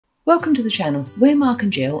Welcome to the channel. We're Mark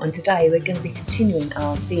and Jill, and today we're going to be continuing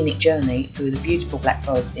our scenic journey through the beautiful Black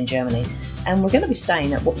Forest in Germany, and we're going to be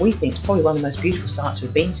staying at what we think is probably one of the most beautiful sites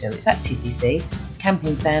we've been to. It's at Titisee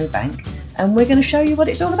Camping Sandbank, and we're going to show you what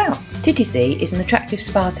it's all about. Titisee is an attractive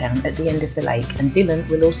spa town at the end of the lake, and Dylan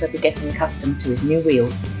will also be getting accustomed to his new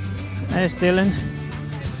wheels. There's Dylan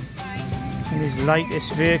in his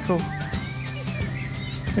latest vehicle.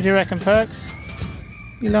 What do you reckon, Perks?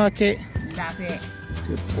 You like it? Love it.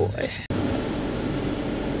 Good boy.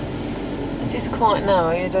 This is quite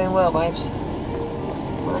narrow. You're doing well, babes.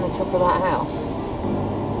 We're on the top of that house.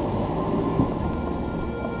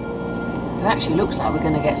 It actually looks like we're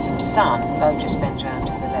going to get some sun. Road just bends round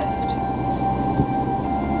to the left.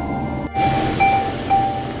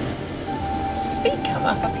 Speed cover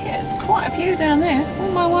up here. There's quite a few down there.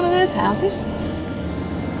 Wouldn't mind one of those houses.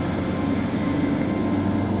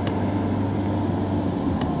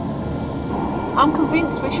 I'm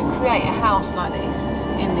convinced we should create a house like this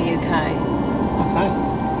in the UK. Okay.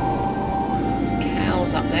 There's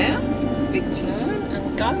cows up there, big turn,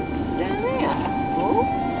 and goats down there. Ooh.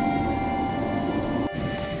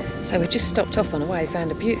 So we just stopped off on the way, found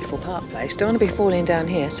a beautiful park place. Don't want to be falling down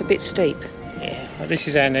here, it's a bit steep. Yeah, well, this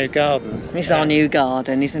is our new garden. This is our new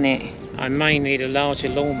garden, isn't it? I may need a larger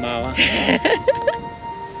lawnmower and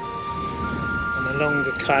a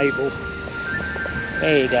longer cable.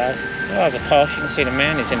 There you go. Rather posh, you can see the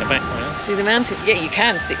mountains in the background. See the mountain? Yeah, you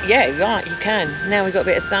can see. Yeah, right, you can. Now we've got a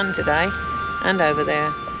bit of sun today, and over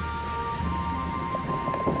there.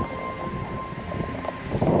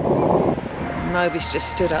 Moby's just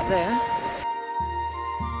stood up there.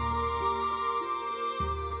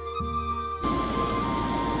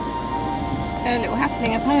 A little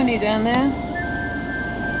halfling, a pony down there.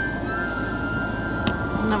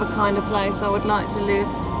 Another kind of place I would like to live.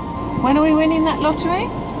 When are we winning that lottery?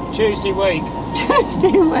 Tuesday week.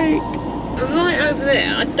 Tuesday week. Right over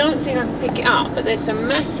there, I don't think I can pick it up, but there's some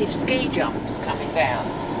massive ski jumps coming down.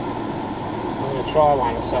 I'm going to try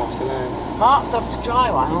one this afternoon. Mark's off to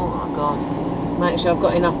try one. Oh my god. Make sure I've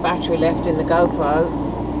got enough battery left in the GoPro.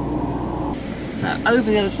 So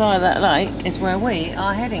over the other side of that lake is where we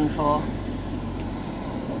are heading for.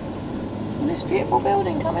 And this beautiful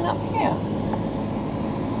building coming up here.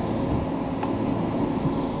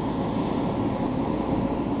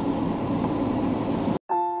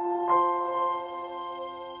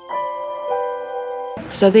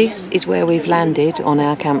 So this is where we've landed on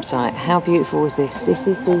our campsite. How beautiful is this? This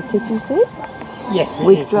is the Titisee. Yes, it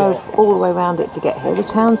We is, drove yeah. all the way around it to get here. The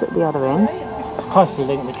town's at the other end. It's closely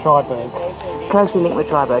linked with Triberg. Closely linked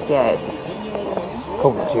with Riot, yes.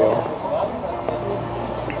 Cool, Jill.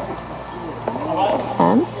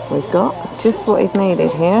 And we've got just what is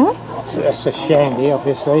needed here. That's a shandy,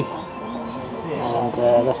 obviously. And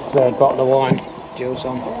that's the third bottle of wine Jill's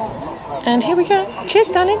on. And here we go. Cheers,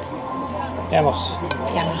 darling. Vamos.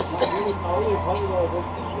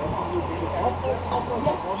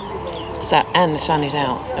 So, and the sun is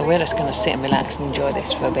out, and we're just going to sit and relax and enjoy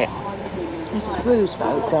this for a bit. There's a cruise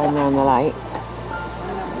boat going around the lake.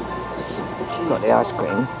 She's got the ice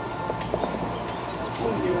cream.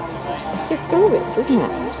 It's just gorgeous, isn't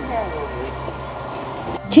it?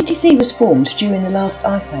 Titisee was formed during the last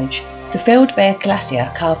ice age. The Feldberg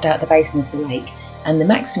Glacier carved out the basin of the lake, and the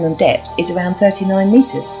maximum depth is around 39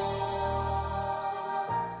 metres.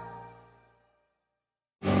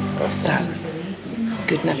 So,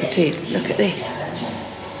 good appetit. Look at this.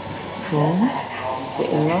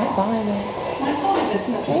 Sitting right by there. Did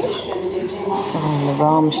you see? And the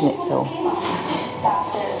ram schnitzel.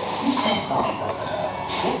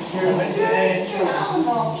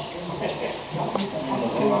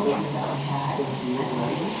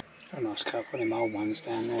 A nice couple of them old ones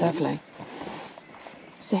down there. Lovely.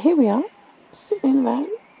 So here we are, sitting in the van.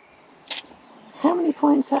 How many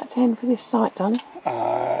points out of 10 for this site, darling?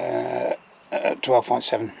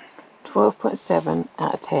 12.7. 12.7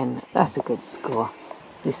 out of 10. That's a good score.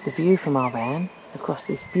 This is the view from our van across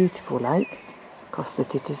this beautiful lake, across the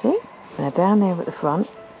Titisee. Now down there at the front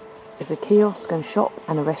is a kiosk and shop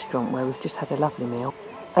and a restaurant where we've just had a lovely meal.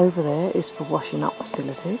 Over there is for washing up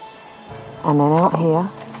facilities. And then out here,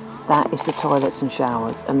 that is the toilets and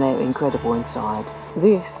showers, and they're incredible inside.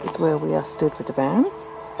 This is where we are stood with the van.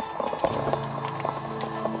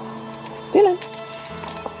 Dylan.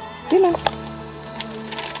 Dylan.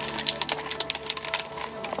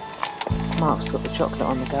 Mark's got the chocolate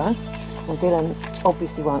on the go. And Dylan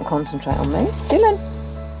obviously won't concentrate on me. Dylan!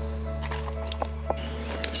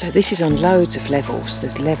 So this is on loads of levels.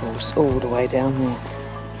 There's levels all the way down there.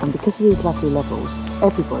 And because of these lovely levels,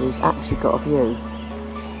 everybody's actually got a view.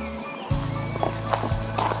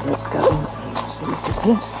 So let's go into these facilities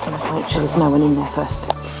here. Just going to make sure there's no one in there first.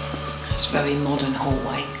 It's a very modern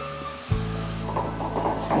hallway.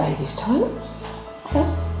 It's ladies' toilets.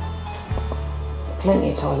 Yeah.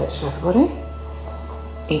 Plenty of toilets for everybody.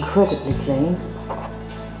 Incredibly clean.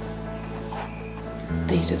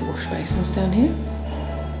 These are the wash basins down here.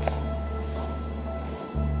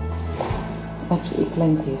 Absolutely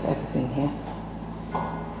plenty of everything here.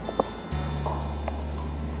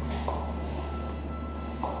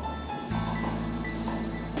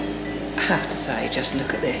 I have to say, just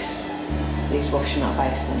look at this. These washing up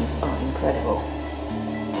basins are incredible.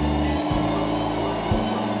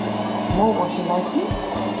 More washing basins,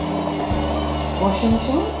 washing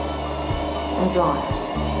machines and dryers.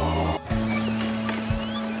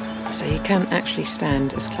 So you can actually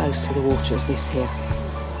stand as close to the water as this here.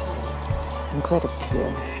 Just incredible view.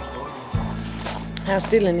 How's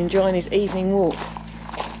Dylan enjoying his evening walk?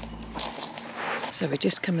 So we're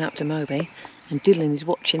just coming up to Moby and Dylan is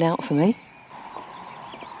watching out for me.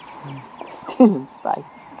 Dylan's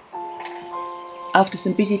face. After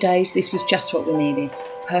some busy days, this was just what we needed.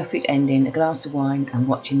 Perfect ending, a glass of wine and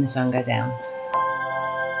watching the sun go down.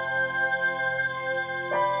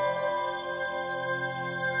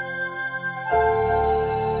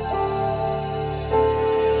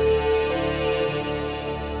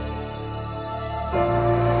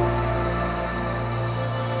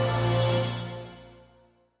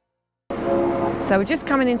 So we're just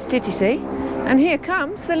coming into Titisee and here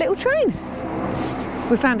comes the little train.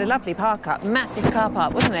 We found a lovely park up, massive car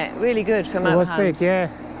park, wasn't it? Really good for motorhomes. It was big, yeah.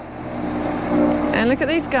 And look at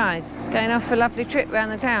these guys, going off for a lovely trip around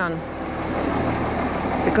the town.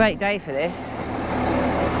 It's a great day for this.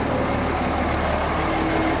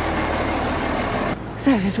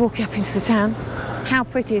 So just walking up into the town. How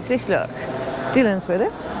pretty does this look? Dylan's with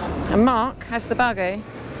us. And Mark has the buggy,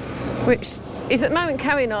 which is at the moment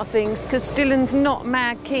carrying our things because Dylan's not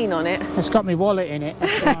mad keen on it. It's got my wallet in it.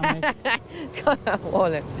 It's got that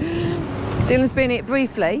wallet. Dylan's been in it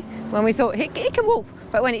briefly when we thought he can walk,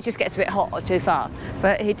 but when it just gets a bit hot or too far.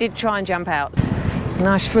 But he did try and jump out.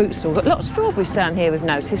 Nice fruit stall. Got lots of strawberries down here, we've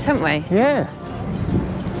noticed, haven't we? Yeah.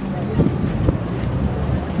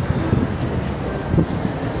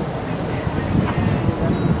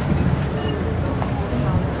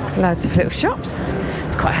 Loads of little shops.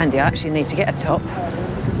 It's quite handy, I actually need to get a top.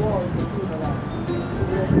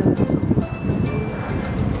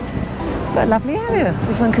 But a lovely area,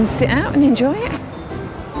 everyone can sit out and enjoy it.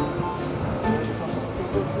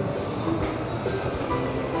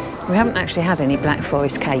 We haven't actually had any Black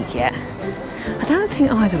Forest cake yet. I don't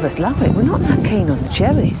think either of us love it. We're not that keen on the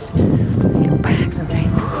cherries. Little bags and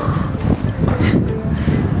things.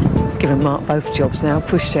 Giving Mark both jobs now,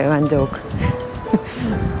 pushchair and dog.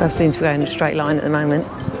 Both seem to be going in a straight line at the moment.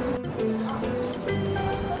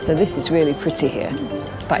 So this is really pretty here,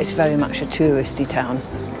 but it's very much a touristy town.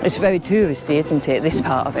 It's very touristy, isn't it, this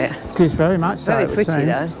part of it? It is very much so. Very pretty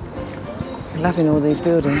though. Loving all these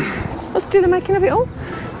buildings. What's Dylan making of it all?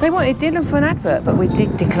 They wanted Dylan for an advert, but we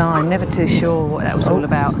did decline, never too sure what that was all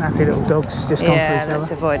about. Snappy little dogs just gone yeah, through each let's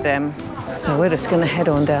avoid them. So we're just going to head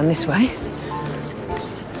on down this way.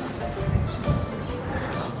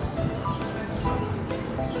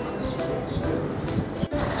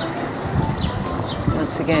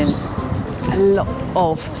 Once again, a lot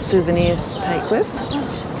of souvenirs to take with.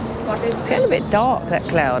 It's getting a bit dark, that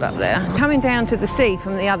cloud up there. Coming down to the sea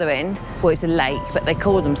from the other end, well, it's a lake, but they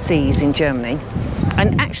call them seas in Germany.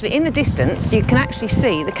 And actually, in the distance, you can actually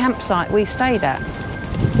see the campsite we stayed at.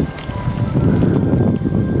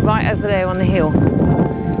 Right over there on the hill,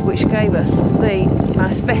 which gave us the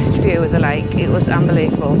most best view of the lake. It was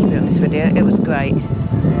unbelievable, to be honest with you. It was great.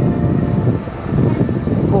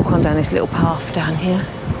 Walk on down this little path down here.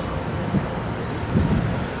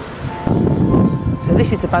 So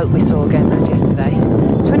this is the boat we saw again yesterday.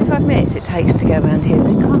 25 minutes it takes to go around here.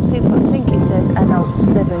 I can't see, but I think it says adults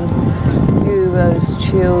 7 euros,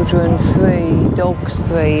 children 3, dogs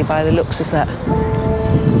 3 by the looks of that.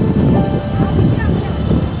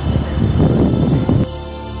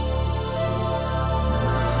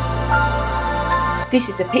 This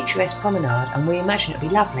is a picturesque promenade and we imagine it'd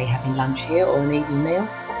be lovely having lunch here or an evening meal.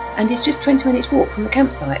 And it's just 20 minutes walk from the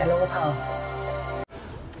campsite along a path.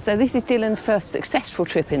 So this is Dylan's first successful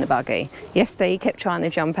trip in the buggy. Yesterday he kept trying to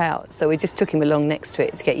jump out, so we just took him along next to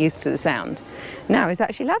it to get used to the sound. Now he's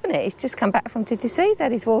actually loving it. He's just come back from Titisee, he's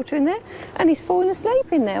had his water in there, and he's fallen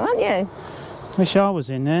asleep in there, aren't you? Wish I was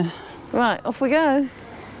in there. Right, off we go.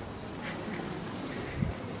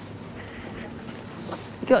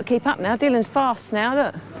 You've got to keep up now. Dylan's fast now,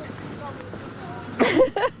 look.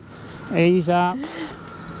 Ease up.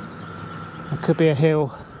 There could be a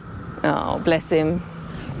hill. Oh, bless him.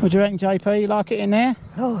 What do you reckon, JP? You like it in there?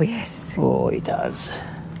 Oh, yes. Oh, he does.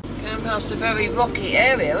 Going past a very rocky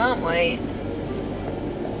area, aren't we?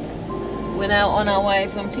 We're now on our way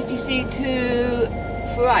from Titisee to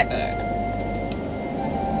Freiburg.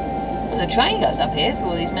 And the train goes up here through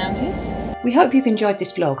all these mountains. We hope you've enjoyed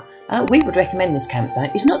this vlog. We would recommend this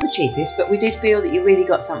campsite. It's not the cheapest, but we did feel that you really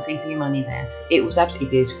got something for your money there. It was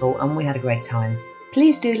absolutely beautiful and we had a great time.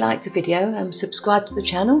 Please do like the video and subscribe to the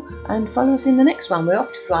channel and follow us in the next one. We're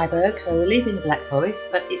off to Freiburg, so we're leaving the Black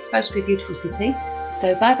Forest, but it's supposed to be a beautiful city.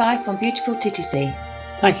 So bye bye from beautiful Titisee.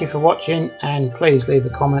 Thank you for watching, and please leave a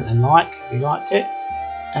comment and like if you liked it.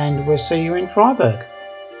 And we'll see you in Freiburg.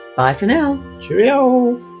 Bye for now.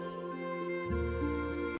 Cheerio!